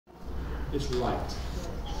it's right.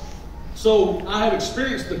 So I have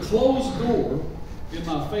experienced the closed door in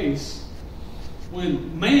my face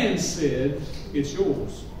when man said, it's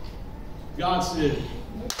yours. God said,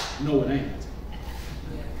 no, it ain't.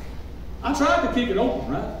 I tried to kick it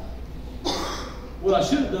open, right? What I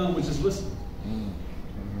should have done was just listen.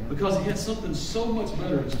 Because he had something so much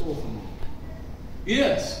better in store for me.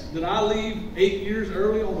 Yes, did I leave 8 years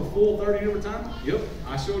early on the full 30-year retirement? Yep,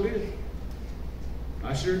 I sure did.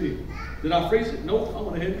 I sure did. Did I freeze it? Nope, I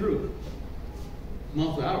went ahead and drew it.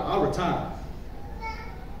 Monthly, I retired.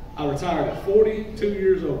 I retired at 42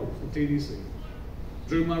 years old from TDC.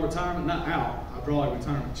 Drew my retirement, not out. I draw a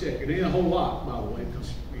retirement check. It ain't a whole lot, by the way,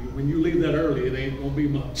 because when you leave that early, it ain't going to be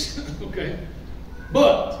much. Okay?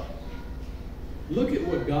 But look at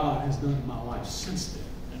what God has done in my life since then.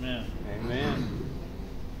 Amen. Amen.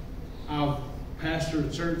 I've pastored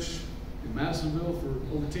a church in Madisonville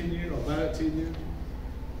for over 10 years, or about 10 years.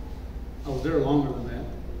 I was there longer than that,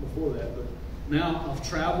 before that, but now I've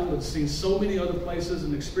traveled and seen so many other places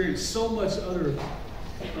and experienced so much other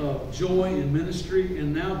joy in ministry,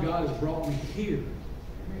 and now God has brought me here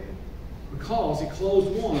because he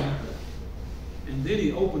closed one and then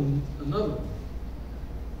he opened another one,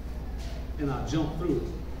 and I jumped through it.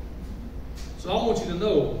 So I want you to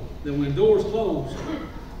know that when doors close,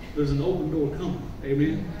 there's an open door coming.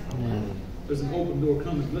 Amen? There's an open door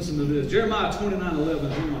coming. Listen to this. Jeremiah 29:11 is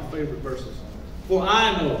one of my favorite verses. For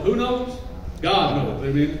I know. Who knows? God knows.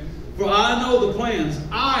 Amen? For I know the plans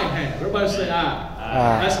I have. Everybody say I.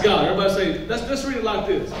 That's God. Everybody say, let's read it like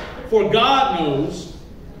this. For God knows.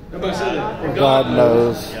 Everybody say that. For God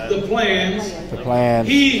knows the plans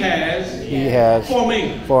He has for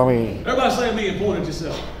me. Everybody say me and point at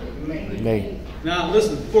yourself. Me. Now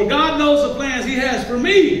listen. For God knows the plans He has for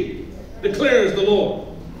me, declares the Lord.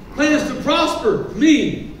 Plans to prosper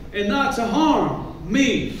me and not to harm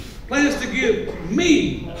me. Plans to give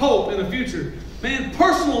me hope in the future. Man,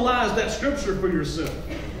 personalize that scripture for yourself.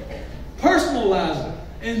 Personalize it.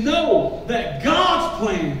 And know that God's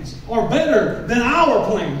plans are better than our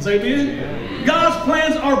plans. Amen? God's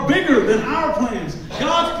plans are bigger than our plans.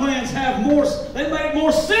 God's plans have more, they make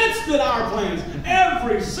more sense than our plans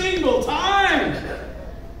every single time.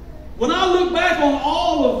 When I look back on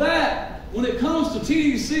all of that, when it comes to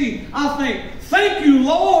TDC, I think, thank you,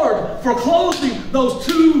 Lord, for closing those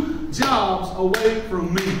 2 jobs away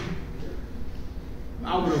from me.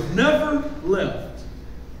 I would have never left.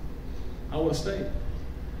 I would have stayed.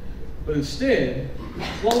 But instead, I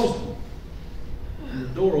closed them. And the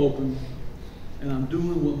door opened, and I'm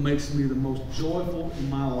doing what makes me the most joyful in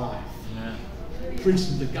my life. Yeah.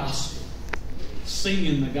 Preaching the gospel.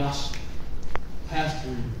 Singing the gospel.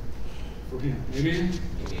 Pastoring for Him. Amen?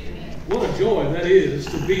 What a joy that is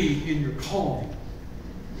to be in your calling.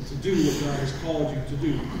 And to do what God has called you to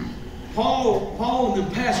do. Paul and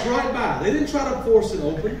them passed right by. They didn't try to force it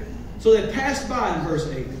open. So they passed by in verse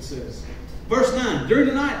 8, it says. Verse 9, during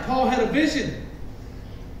the night, Paul had a vision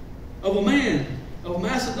of a man of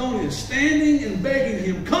Macedonia standing and begging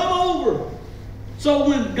him, come over. So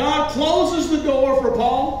when God closes the door for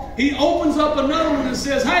Paul, he opens up another one and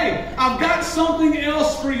says, hey, I've got something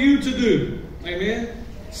else for you to do. Amen?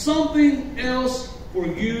 Something else for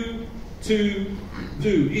you to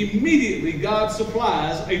do. Immediately, God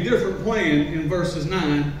supplies a different plan in verses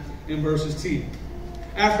 9 and verses 10.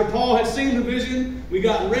 After Paul had seen the vision, we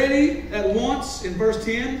got ready at once in verse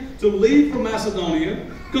 10 to leave for Macedonia,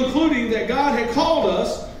 concluding that God had called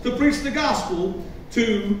us to preach the gospel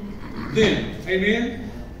to them.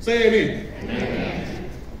 Amen? Say amen. Amen.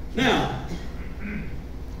 Now,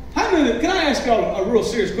 can I ask y'all a real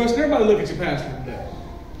serious question? Everybody look at your pastor today.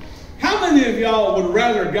 How many of y'all would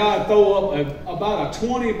rather God throw up about a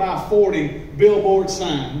 20 by 40 billboard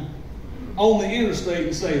sign on the interstate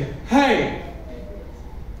and say, hey,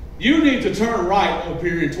 you need to turn right up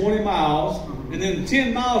here in 20 miles, and then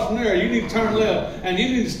 10 miles from there, you need to turn left, and you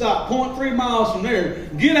need to stop 0.3 miles from there,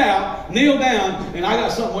 get out, kneel down, and I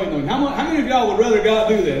got something waiting on you. How many of y'all would rather God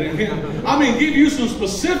do that? Amen? I mean, give you some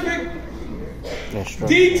specific,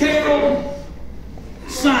 detailed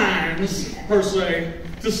signs, per se,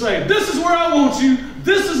 to say, this is where I want you,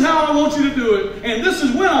 this is how I want you to do it, and this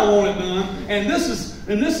is when I want it done, and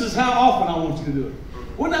this is how often I want you to do it.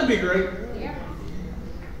 Wouldn't that be great? Yeah.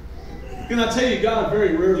 Can I tell you, God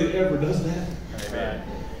very rarely ever does that? Amen.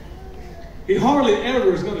 He hardly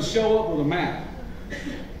ever is going to show up with a map.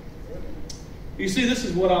 You see, this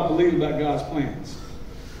is what I believe about God's plans.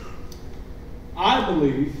 I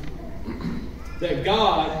believe that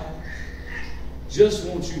God just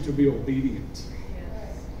wants you to be obedient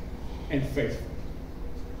and faithful.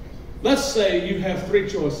 Let's say you have 3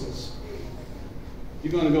 choices.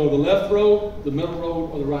 You're going to go the left road, the middle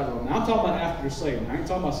road, or the right road. Now, I'm talking about after you're saved. I ain't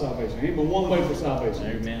talking about salvation. There ain't but one way for salvation.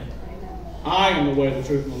 Amen. I am the way, the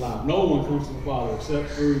truth, and the life. No one comes to the Father except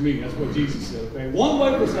through me. That's what Jesus said. Okay, one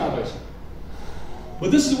way for salvation. But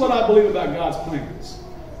this is what I believe about God's plans.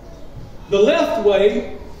 The left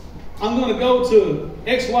way, I'm going to go to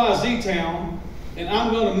XYZ town, and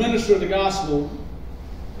I'm going to minister the gospel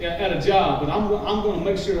at a job, and I'm going to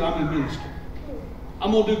make sure I'm in ministry. I'm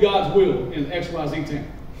going to do God's will in XYZ town.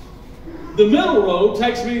 The middle road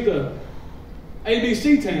takes me to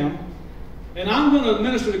ABC town, and I'm going to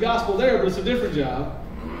minister the gospel there, but it's a different job,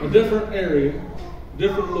 a different area,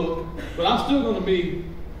 different look. But I'm still going to be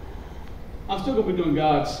doing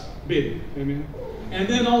God's bidding. Amen. And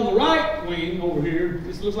then on the right wing over here,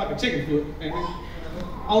 this looks like a chicken foot. Amen.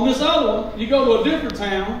 On this other one, you go to a different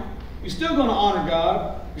town. You're still going to honor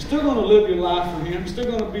God. You're still going to live your life for Him. You're still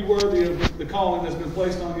going to be worthy of the calling that's been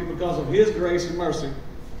placed on you because of His grace and mercy.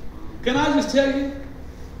 Can I just tell you,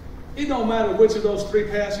 it don't matter which of those three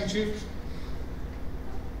paths you choose.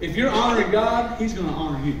 If you're honoring God, He's going to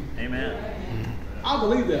honor you. Amen. I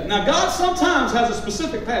believe that. Now, God sometimes has a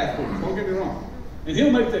specific path for you. Don't get me wrong. And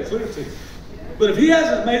He'll make that clear to you. But if He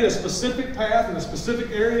hasn't made a specific path in a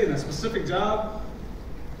specific area in a specific job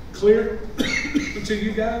clear to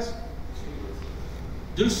you guys,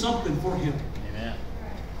 do something for Him. Amen.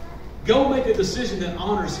 Go make a decision that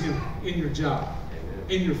honors Him in your job,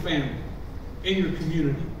 in your family, in your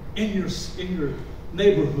community, in your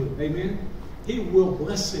neighborhood. Amen. He will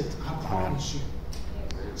bless it. I promise you.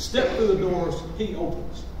 Step through the doors He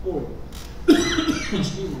opens for you.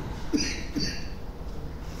 Excuse me.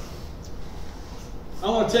 I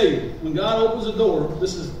want to tell you, when God opens a door,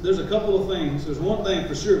 there's a couple of things. There's one thing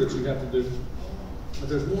for sure that you have to do. But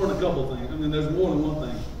there's more than a couple of things. I mean, there's more than one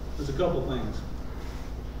thing. There's a couple of things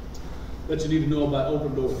that you need to know about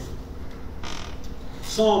open doors.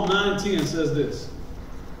 Psalm 9:10 says this: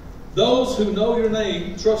 those who know your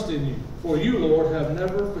name trust in you. For you, Lord, have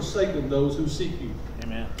never forsaken those who seek you.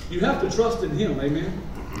 Amen. You have to trust in Him. Amen.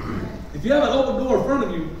 If you have an open door in front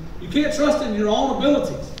of you, you can't trust in your own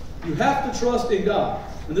abilities. You have to trust in God.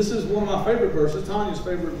 And this is one of my favorite verses. Tanya's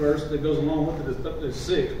favorite verse that goes along with it is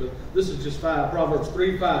 6, but this is just 5. Proverbs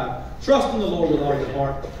 3:5. Trust in the Lord with all your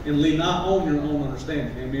heart and lean not on your own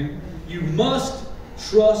understanding. Amen. You must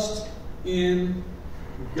trust in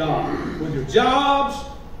God. With your jobs,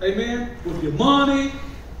 amen, with your money,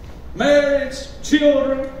 marriage,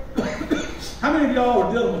 children. How many of y'all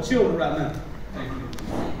are dealing with children right now?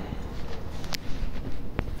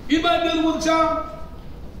 Anybody dealing with a child?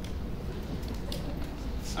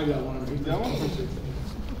 I got one of these. That one?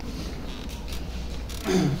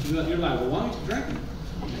 You're like, well, why aren't you drinking?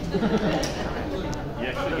 You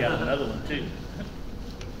actually got another one, too.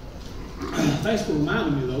 Thanks for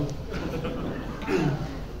reminding me, though.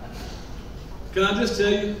 Can I just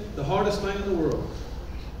tell you, the hardest thing in the world,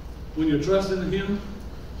 when you're trusting in Him,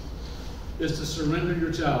 is to surrender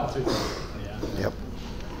your child to Him. Yeah. Yep.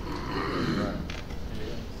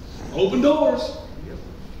 Open doors.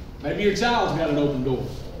 Maybe your child's got an open door.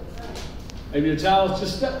 Maybe your child's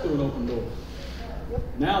just stepped through an open door.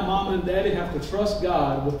 Now mama and daddy have to trust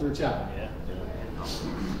God with their child. Yeah.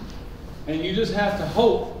 And you just have to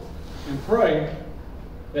hope and pray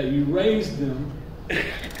that you raise them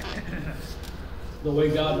the way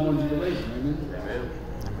God wanted you to raise them. Amen?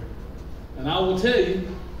 And I will tell you,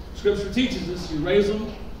 Scripture teaches us, you raise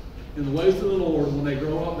them in the ways of the Lord, and when they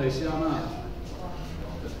grow up, they shall not.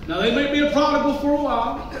 Now, they may be a prodigal for a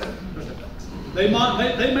while. They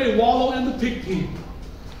may wallow in the pig pen.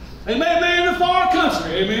 They may be in the far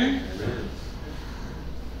country. Amen?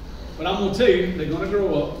 But I'm going to tell you, they're going to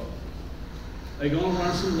grow up. They're going to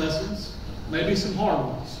learn some lessons, maybe some hard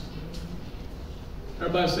ones.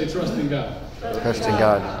 Everybody say, trust in God. Trust in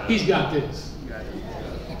God. He's got this.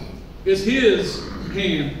 It's His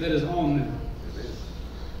hand that is on them.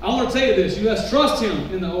 I want to tell you this. You must trust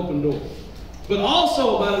Him in the open door. But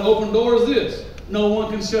also about an open door is this: no one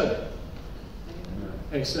can shut it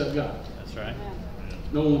except God. That's right.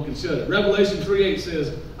 No one can shut it. Revelation 3:8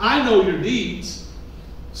 says, I know your deeds.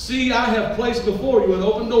 See, I have placed before you an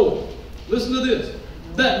open door. Listen to this.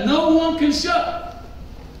 That no one can shut.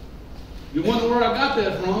 You wonder where I got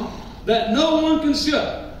that from? That no one can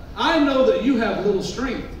shut. I know that you have little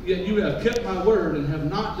strength, yet you have kept my word and have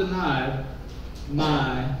not denied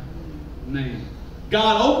my name.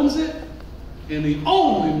 God opens it, and the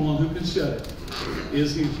only one who can shut it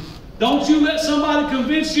is Him. Don't you let somebody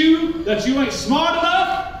convince you that you ain't smart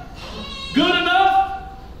enough, good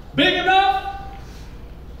enough, big enough,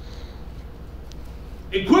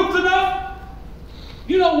 equipped enough.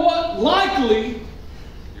 You know what? Likely,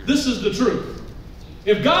 this is the truth.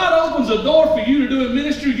 If God opens a door for you to do a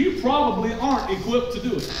ministry, you probably aren't equipped to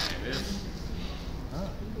do it.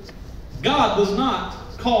 God does not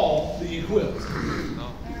call the equipped.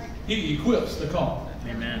 He equips the called.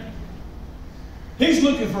 Amen. He's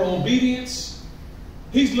looking for obedience.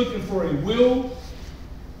 He's looking for a will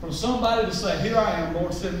from somebody to say, here I am,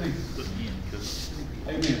 Lord, send me. Put me in, Coach.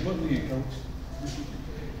 Amen. Put me in, Coach.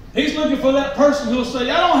 He's looking for that person who'll say,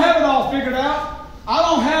 I don't have it all figured out. I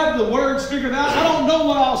don't have the words figured out. I don't know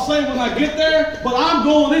what I'll say when I get there, but I'm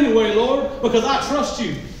going anyway, Lord, because I trust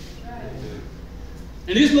you.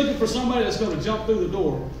 And he's looking for somebody that's going to jump through the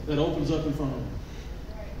door that opens up in front of him.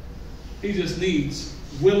 He just needs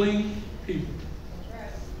willing people.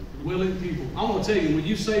 Willing people. I want to tell you, when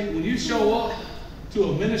you show up to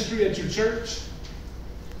a ministry at your church,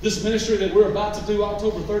 this ministry that we're about to do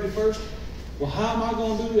October 31st, well, how am I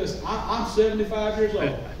going to do this? I'm 75 years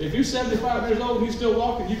old. If you're 75 years old and you're still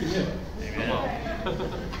walking, you can help.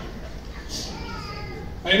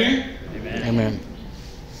 Amen. Amen? Amen. Amen.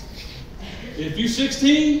 If you're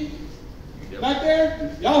 16 back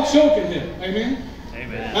there, y'all sure can help. Amen?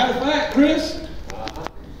 Amen. Matter of fact, Chris,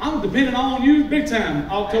 I'm depending on you big time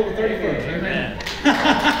October 31st. Amen.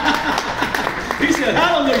 He said,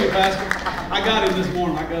 hallelujah, Pastor. I got him this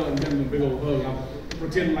morning. I got him and gave him a big old hug. I'm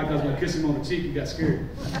pretending like I was going to kiss him on the cheek. He got scared.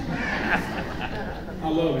 I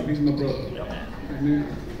love him. He's my brother.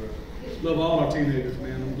 Amen. Love all our teenagers,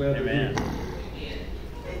 man. I'm glad they're here.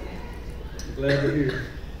 I'm glad they're here.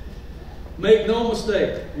 Make no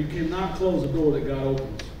mistake, you cannot close a door that God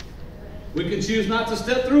opens. We can choose not to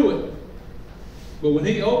step through it. But when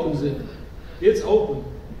He opens it, it's open.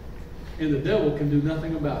 And the devil can do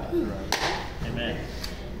nothing about it. Amen.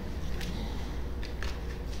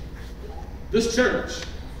 This church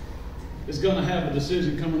is going to have a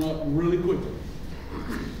decision coming up really quickly.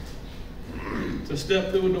 To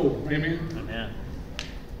step through a door. Amen? Amen.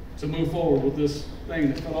 To move forward with this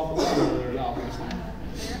thing that fell off the wall over there. Obviously.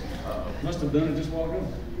 Must have done it just while ago.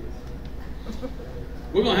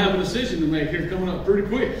 We're going to have a decision to make here coming up pretty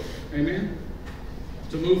quick. Amen?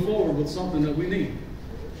 To move forward with something that we need.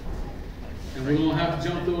 And we're going to have to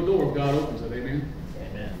jump through a door if God opens it. Amen?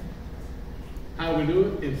 Amen. How do we do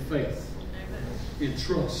it? In faith. In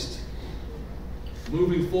trust.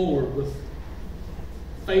 Moving forward with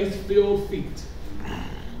faith-filled feet.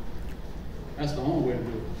 That's the only way to do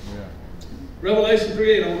it. Yeah. Revelation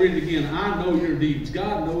 3:8, I'll read it again. I know your deeds.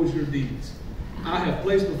 God knows your deeds. I have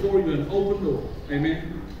placed before you an open door.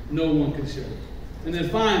 Amen? No one can shut it. And then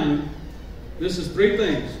finally, this is three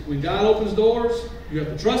things. When God opens doors, you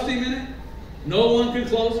have to trust Him in it. No one can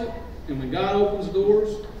close it. And when God opens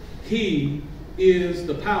doors, He is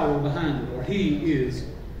the power behind it, or He is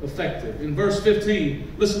effective. In verse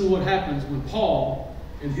 15, listen to what happens when Paul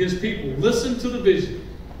and his people listen to the vision.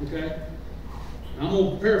 Okay? I'm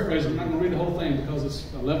going to paraphrase it. I'm not going to read the whole thing because it's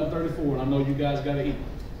 11:34 and I know you guys got to eat.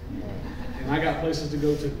 And I got places to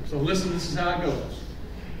go to. So listen, this is how it goes.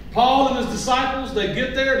 Paul and his disciples, they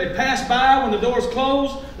get there, they pass by when the door's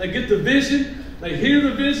closed, they get the vision, they hear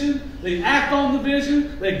the vision, they act on the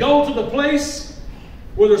vision, they go to the place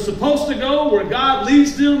where they're supposed to go, where God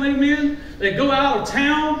leads them, amen. They go out of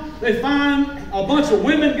town, they find a bunch of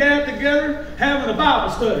women gathered together having a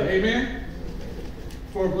Bible study, amen.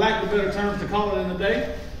 For lack of better terms to call it in the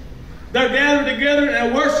day. They're gathered together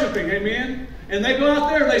and worshiping, amen. And they go out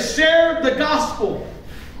there and they share the gospel.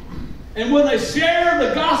 And when they share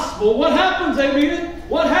the gospel, what happens, amen?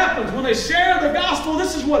 What happens? When they share the gospel,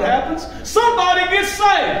 this is what happens. Somebody gets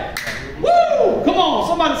saved. Woo! Come on,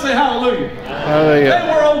 somebody say hallelujah. Hallelujah. They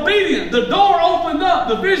were obedient. The door opened up.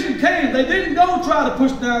 The vision came. They didn't go try to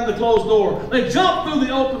push down the closed door. They jumped through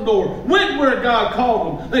the open door, went where God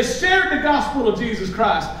called them. They shared the gospel of Jesus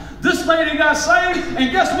Christ. This lady got saved,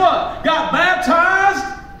 and guess what? Got baptized,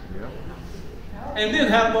 and then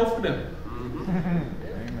had a loaf for dinner.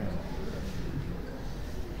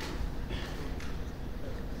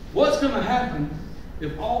 What's going to happen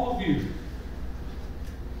if all of you,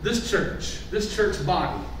 this church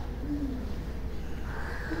body,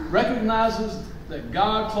 recognizes that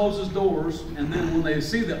God closes doors, and then when they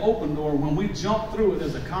see the open door, when we jump through it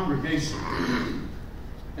as a congregation,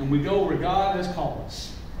 and we go where God has called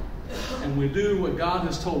us, and we do what God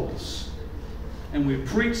has told us, and we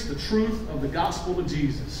preach the truth of the gospel of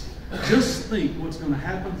Jesus, just think what's going to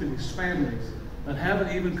happen to these families that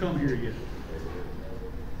haven't even come here yet.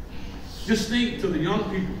 Just think to the young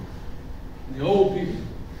people, and the old people,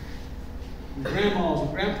 and grandmas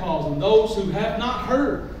and grandpas, and those who have not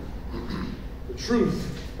heard the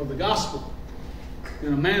truth of the gospel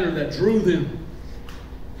in a manner that drew them.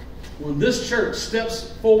 When this church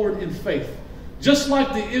steps forward in faith Just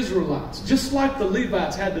like the Israelites, just like the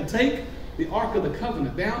Levites had to take the Ark of the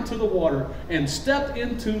Covenant down to the water and step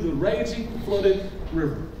into the raging, flooded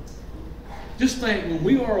river. Just think, when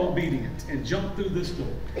we are obedient and jump through this door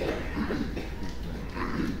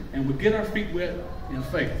and we get our feet wet in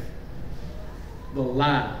faith, the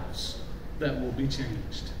lives that will be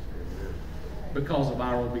changed because of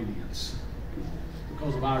our obedience,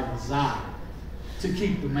 because of our desire to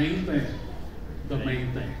keep the main thing,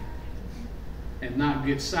 and not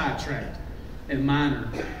get sidetracked and minor.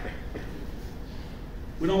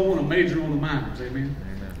 We don't want to major on the minors, amen?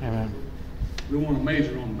 Amen. We want to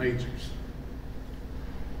major on the majors.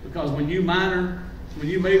 Because when you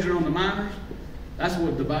major on the minors, that's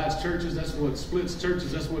what divides churches, that's what splits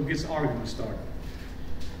churches, that's what gets arguments started.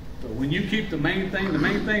 But when you keep the main thing,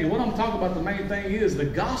 and what I'm talking about, the main thing is the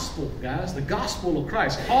gospel, guys, the gospel of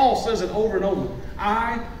Christ. Paul says it over and over.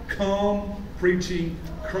 I come preaching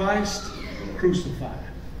Christ crucified.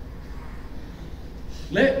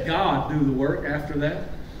 Let God do the work after that.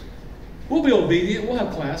 We'll be obedient. We'll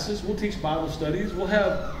have classes. We'll teach Bible studies. We'll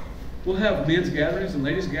have men's gatherings and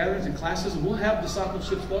ladies' gatherings and classes. And we'll have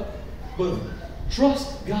discipleship stuff. But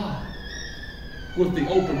trust God with the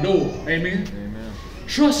open door. Amen? Amen.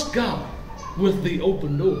 Trust God with the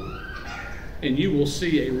open door. And you will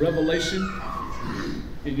see a revelation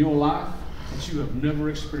in your life that you have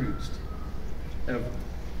never experienced. Ever.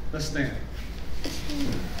 Let's stand.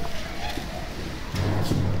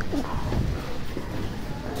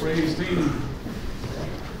 Praise team.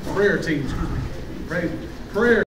 Prayer team. Prayer.